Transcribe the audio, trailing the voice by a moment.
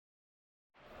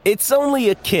It's only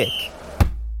a kick,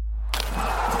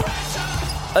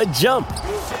 a jump,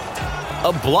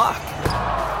 a block.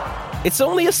 It's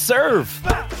only a serve.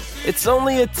 It's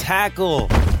only a tackle,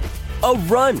 a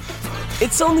run.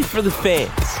 It's only for the fans.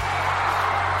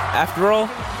 After all,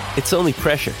 it's only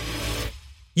pressure.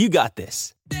 You got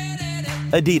this.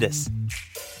 Adidas.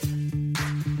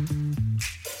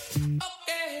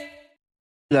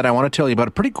 That I want to tell you about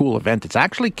a pretty cool event that's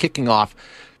actually kicking off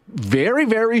very,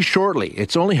 very shortly.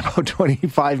 It's only about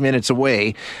 25 minutes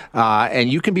away, and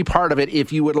you can be part of it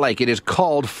if you would like. It is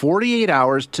called 48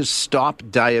 Hours to Stop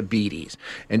Diabetes.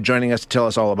 And joining us to tell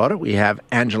us all about it, we have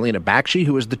Angelina Bakshi,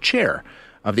 who is the chair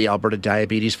of the Alberta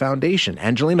Diabetes Foundation.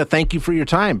 Angelina, thank you for your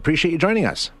time. Appreciate you joining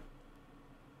us.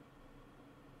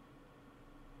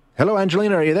 Hello,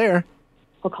 Angelina, are you there?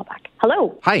 We'll call back.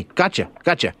 Hello. Hi, gotcha.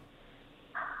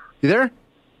 You there?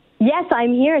 Yes,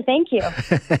 I'm here. Thank you.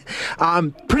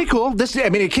 Pretty cool.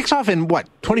 It kicks off in,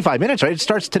 25 minutes, right? It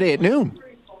starts today at noon.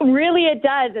 Really, it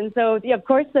does. And so, of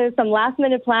course, there's some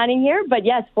last-minute planning here. But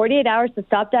yes, 48 Hours to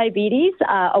Stop Diabetes,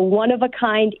 a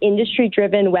one-of-a-kind,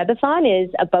 industry-driven webathon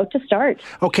is about to start.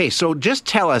 Okay, so just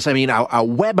tell us, a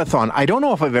webathon, I don't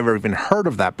know if I've ever even heard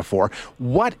of that before.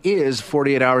 What is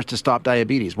 48 Hours to Stop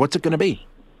Diabetes? What's it going to be?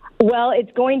 Well,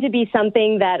 it's going to be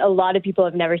something that a lot of people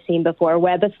have never seen before.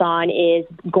 Webathon is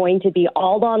going to be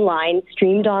all online,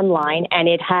 streamed online, and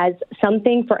it has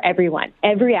something for everyone.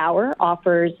 Every hour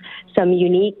offers some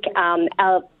unique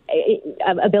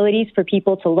abilities for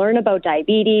people to learn about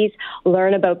diabetes,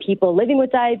 learn about people living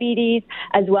with diabetes,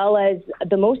 as well as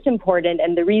the most important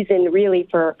and the reason really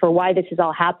for why this is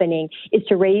all happening is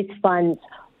to raise funds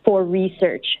for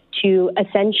research to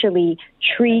essentially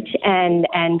treat and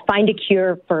find a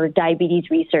cure for diabetes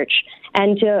research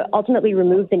and to ultimately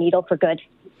remove the needle for good.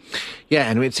 Yeah,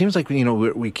 and it seems like,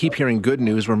 we keep hearing good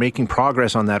news. We're making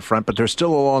progress on that front, but there's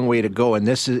still a long way to go, and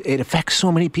it affects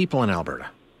so many people in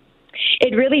Alberta.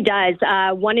 It really does.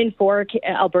 1 in 4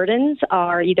 Albertans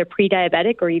are either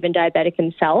pre-diabetic or even diabetic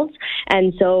themselves.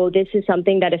 And so this is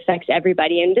something that affects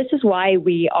everybody. And this is why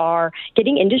we are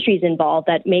getting industries involved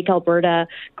that make Alberta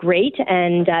great.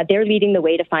 And they're leading the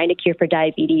way to find a cure for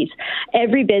diabetes.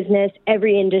 Every business,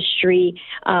 every industry,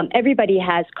 everybody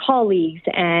has colleagues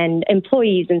and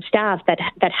employees and staff that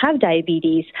have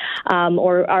diabetes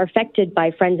or are affected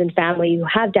by friends and family who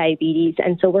have diabetes.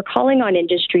 And so we're calling on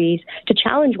industries to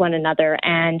challenge one another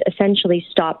and essentially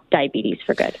stop diabetes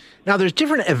for good. Now, there's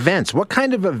different events. What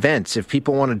kind of events, if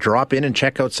people want to drop in and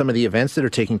check out some of the events that are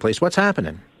taking place, what's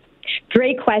happening?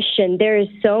 Great question. There is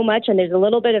so much, and there's a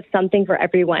little bit of something for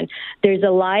everyone. There's a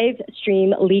live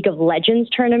stream League of Legends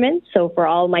tournament. So for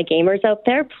all my gamers out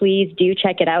there, please do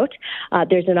check it out.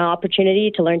 There's an opportunity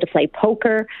to learn to play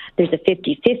poker. There's a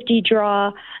 50-50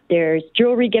 draw. There's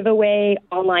jewelry giveaway,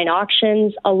 online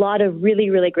auctions, a lot of really,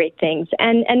 really great things.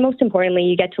 And most importantly,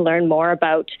 you get to learn more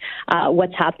about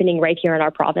what's happening right here in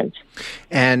our province.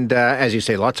 And as you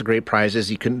say, lots of great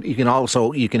prizes. You can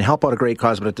help out a great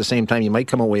cause, but at the same time, you might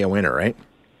come away a winner, right?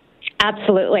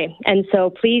 Absolutely. And so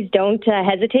please don't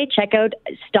hesitate. Check out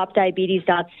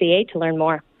stopdiabetes.ca to learn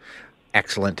more.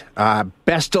 Excellent.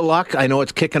 Best of luck. I know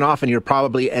it's kicking off and you're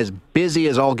probably as busy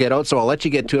as all get out, so I'll let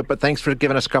you get to it. But thanks for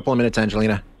giving us a couple of minutes,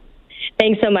 Angelina.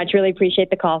 Thanks so much. Really appreciate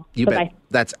the call. You Bye-bye. bet.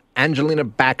 That's Angelina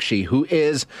Bakshi, who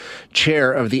is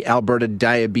chair of the Alberta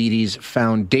Diabetes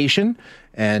Foundation.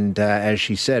 And as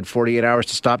she said, 48 Hours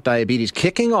to Stop Diabetes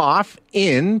kicking off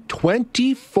in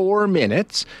 24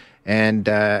 minutes. And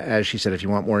as she said, if you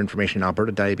want more information,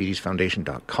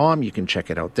 albertadiabetesfoundation.com. You can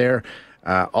check it out there.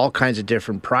 All kinds of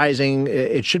different prizing.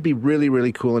 It should be really,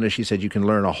 really cool. And as she said, you can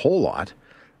learn a whole lot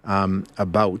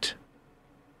about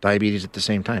diabetes at the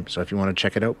same time. So if you want to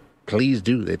check it out, please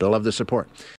do. They'd love the support.